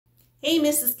Hey,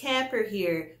 Mrs. Kapper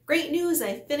here. Great news,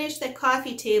 I finished that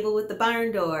coffee table with the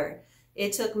barn door.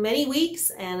 It took many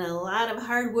weeks and a lot of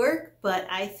hard work, but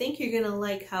I think you're going to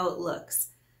like how it looks.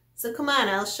 So come on,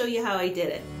 I'll show you how I did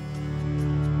it.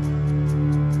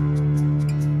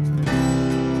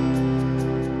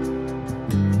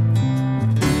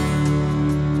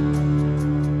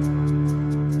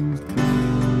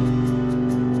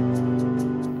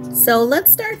 So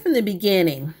let's start from the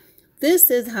beginning.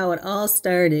 This is how it all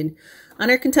started.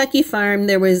 On our Kentucky farm,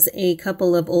 there was a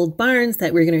couple of old barns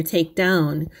that we're going to take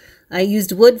down. I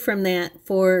used wood from that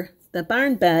for the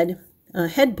barn bed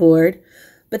headboard,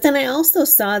 but then I also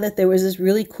saw that there was this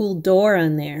really cool door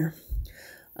on there.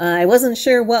 I wasn't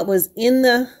sure what was in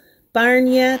the barn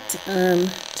yet. To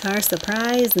our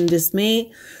surprise and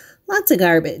dismay, lots of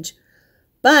garbage.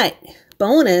 But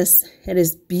bonus, it had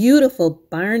this beautiful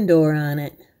barn door on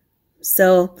it.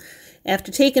 So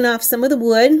after taking off some of the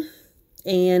wood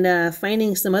and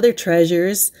finding some other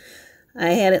treasures, I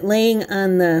had it laying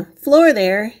on the floor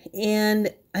there,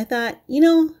 and I thought,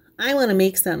 I want to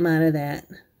make something out of that.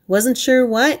 Wasn't sure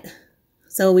what,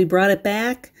 so we brought it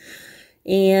back,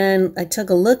 and I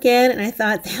took a look at it, and I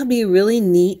thought that would be a really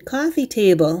neat coffee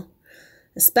table,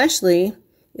 especially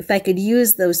if I could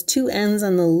use those two ends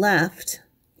on the left,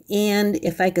 and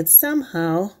if I could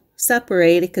somehow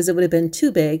separate it, because it would have been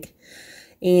too big,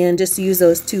 and just use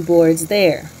those two boards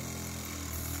there.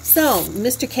 So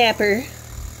Mr. Kapper,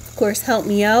 of course, helped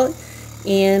me out,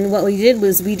 and what we did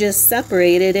was we just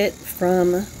separated it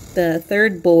from the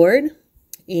third board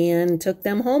and took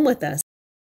them home with us.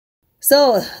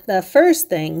 So the first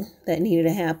thing that needed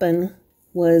to happen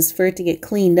was for it to get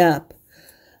cleaned up.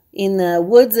 In the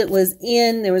woods it was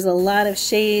in, there was a lot of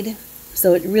shade,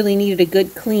 so it really needed a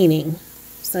good cleaning.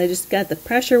 So I just got the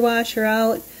pressure washer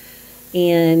out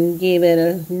and gave it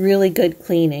a really good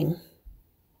cleaning.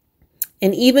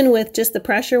 And even with just the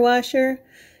pressure washer,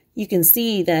 you can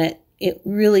see that it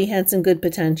really had some good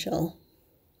potential.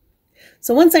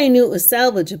 So once I knew it was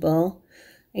salvageable,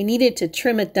 I needed to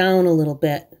trim it down a little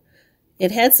bit.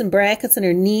 It had some brackets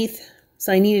underneath,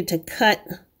 so I needed to cut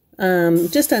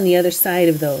just on the other side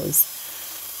of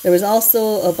those. There was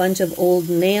also a bunch of old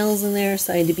nails in there,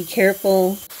 so I had to be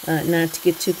careful not to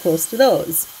get too close to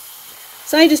those.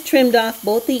 So I just trimmed off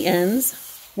both the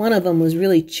ends. One of them was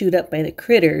really chewed up by the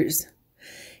critters.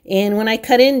 And when I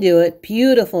cut into it,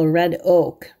 beautiful red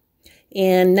oak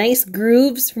and nice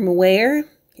grooves from wear.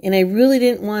 And I really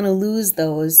didn't want to lose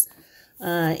those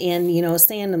and,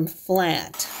 sand them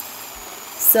flat.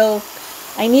 So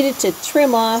I needed to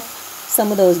trim off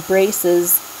some of those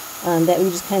braces that we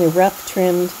just kind of rough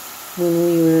trimmed when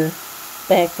we were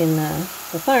back in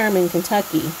the farm in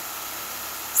Kentucky.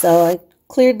 So I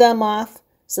cleared them off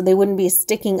so they wouldn't be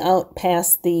sticking out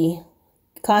past the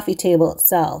coffee table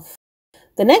itself.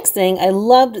 The next thing, I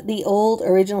loved the old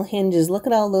original hinges. Look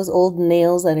at all those old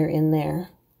nails that are in there.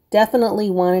 Definitely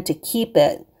wanted to keep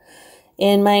it.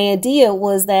 And my idea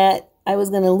was that I was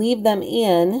going to leave them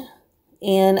in,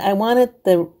 and I wanted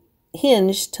the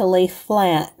hinge to lay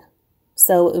flat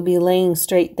so it would be laying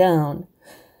straight down.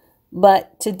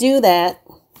 But to do that,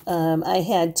 I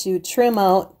had to trim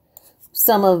out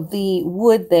some of the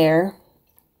wood there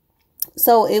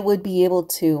so it would be able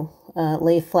to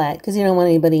lay flat, because you don't want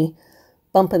anybody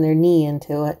bumping their knee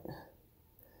into it.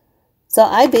 So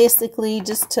I basically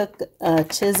just took a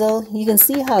chisel. You can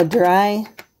see how dry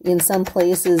in some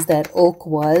places that oak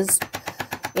was,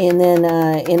 and then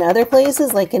in other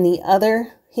places, like in the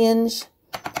other hinge,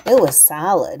 it was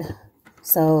solid.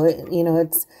 So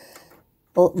it's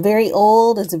very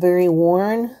old, it's very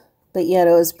worn, but yet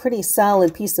it was a pretty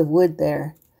solid piece of wood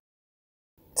there.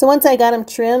 So once I got them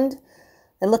trimmed,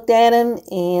 I looked at them,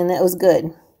 and that was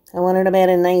good. I wanted them at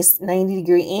a nice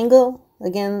 90-degree angle,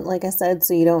 again, like I said,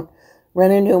 so you don't run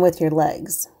into them with your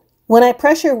legs. When I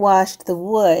pressure washed the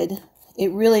wood,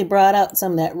 it really brought out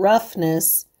some of that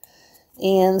roughness,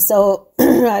 and so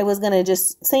I was going to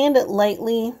just sand it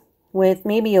lightly with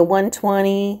maybe a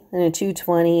 120 and a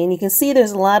 220, and you can see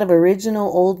there's a lot of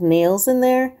original old nails in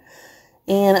there,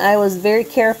 and I was very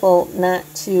careful not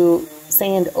to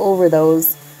sand over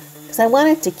those because I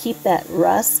wanted to keep that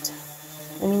rust.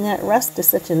 I mean, that rust is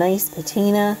such a nice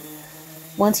patina.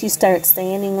 Once you start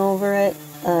sanding over it,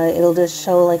 it'll just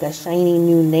show like a shiny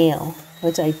new nail,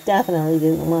 which I definitely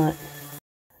didn't want.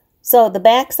 So the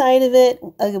back side of it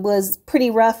was pretty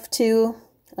rough too,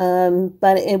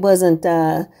 but it wasn't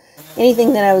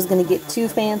anything that I was going to get too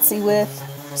fancy with.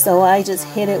 So I just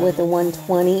hit it with a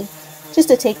 120 just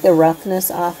to take the roughness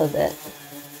off of it.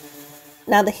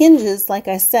 Now the hinges, like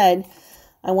I said,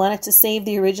 I wanted to save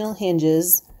the original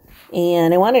hinges,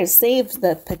 and I wanted to save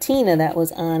the patina that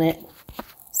was on it.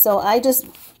 So I just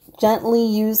gently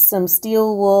used some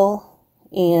steel wool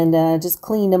and just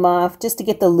cleaned them off just to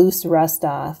get the loose rust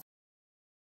off.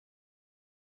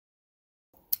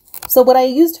 So what I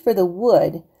used for the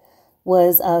wood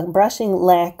was brushing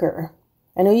lacquer.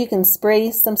 I know you can spray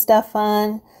some stuff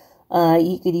on.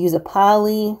 You could use a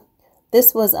poly.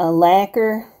 This was a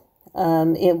lacquer.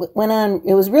 It went on,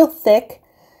 it was real thick.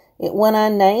 It went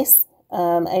on nice.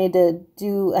 I had to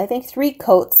do, I think, 3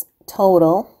 coats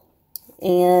total.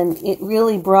 And it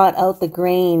really brought out the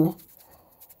grain.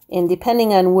 And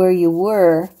depending on where you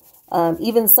were,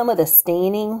 even some of the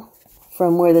staining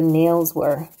from where the nails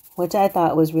were, which I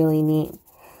thought was really neat.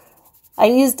 I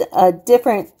used a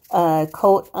different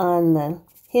coat on the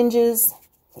hinges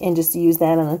and just used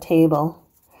that on the table.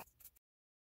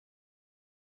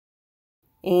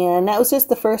 And that was just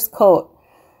the first coat.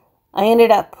 I ended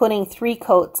up putting 3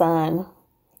 coats on,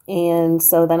 and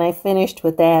so then I finished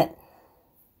with that.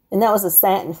 And that was a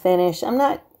satin finish. I'm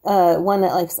not one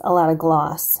that likes a lot of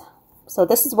gloss. So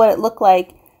this is what it looked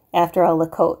like after all the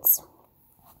coats.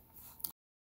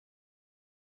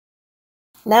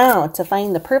 Now to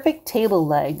find the perfect table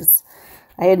legs.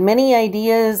 I had many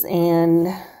ideas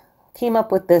and came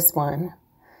up with this one.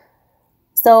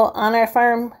 So on our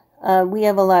farm, we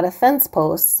have a lot of fence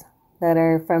posts that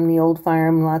are from the old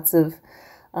farm, lots of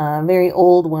very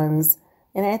old ones.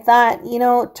 And I thought, you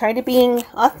know, try to being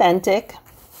authentic.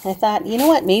 I thought, you know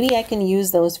what, maybe I can use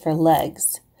those for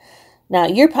legs. Now,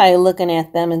 you're probably looking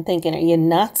at them and thinking, are you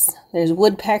nuts? There's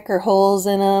woodpecker holes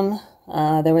in them.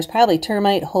 There was probably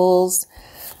termite holes.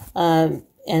 And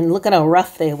look at how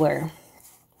rough they were.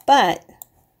 But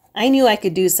I knew I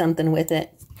could do something with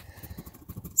it.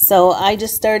 So I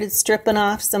just started stripping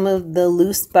off some of the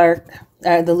loose bark,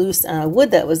 or the loose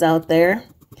wood that was out there.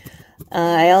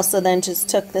 I also then just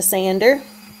took the sander,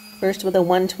 first with a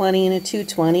 120 and a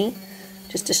 220,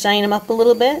 just to shine them up a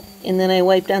little bit. And then I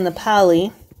wiped on the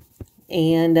poly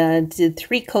and did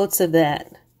 3 coats of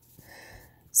that.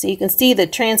 So you can see the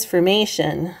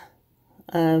transformation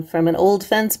from an old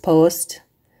fence post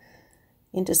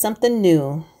into something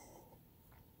new.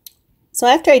 So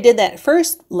after I did that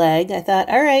first leg, I thought,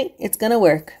 all right, it's going to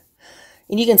work.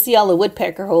 And you can see all the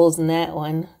woodpecker holes in that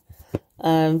one.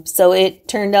 So it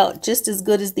turned out just as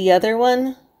good as the other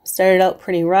one. Started out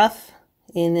pretty rough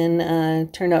and then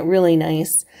turned out really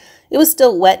nice. It was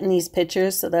still wet in these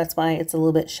pictures, so that's why it's a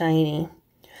little bit shiny.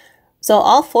 So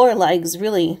all 4 legs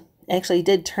really actually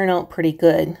did turn out pretty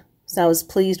good. So I was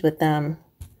pleased with them.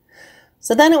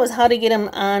 So then it was how to get them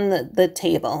on the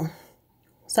table.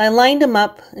 So I lined them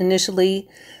up initially,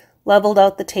 leveled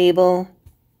out the table,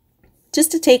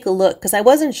 just to take a look, because I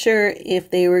wasn't sure if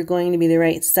they were going to be the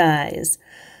right size.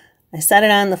 I set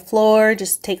it on the floor,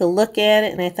 just to take a look at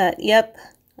it, and I thought, yep,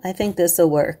 I think this will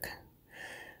work.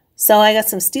 So I got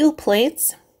some steel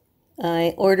plates.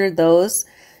 I ordered those,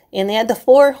 and they had the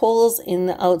 4 holes in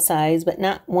the outsides, but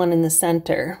not one in the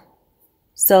center.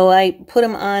 So I put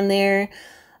them on there,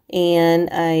 and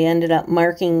I ended up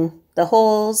marking the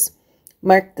holes,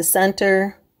 marked the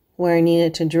center where I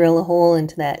needed to drill a hole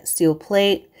into that steel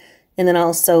plate, and then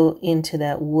also into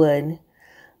that wood.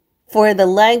 For the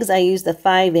legs, I used the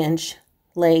 5-inch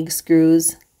leg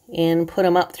screws and put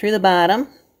them up through the bottom.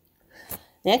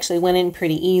 They actually went in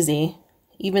pretty easy,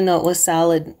 even though it was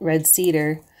solid red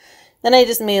cedar. Then I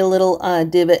just made a little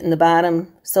divot in the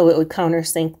bottom so it would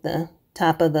countersink the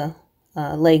top of the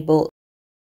leg bolt.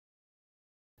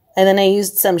 And then I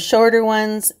used some shorter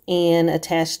ones and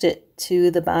attached it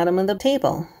to the bottom of the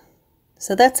table.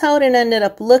 So that's how it ended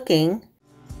up looking.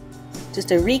 Just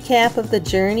a recap of the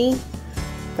journey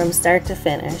from start to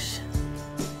finish.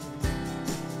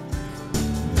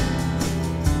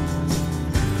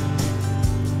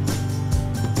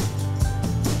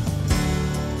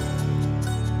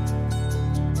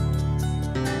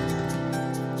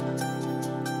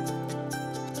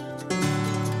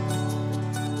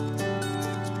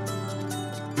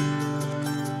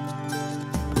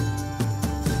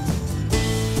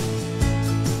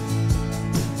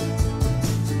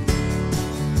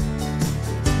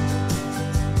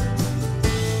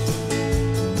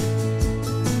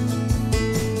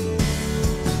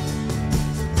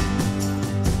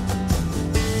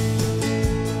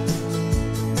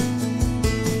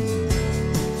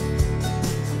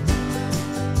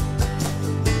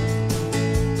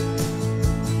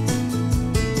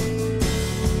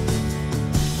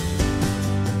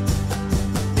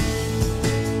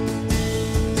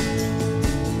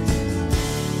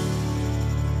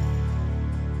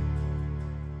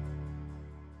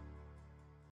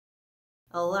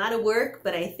 A lot of work,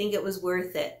 but I think it was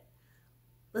worth it.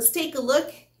 Let's take a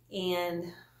look and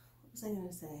what was I going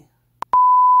to say?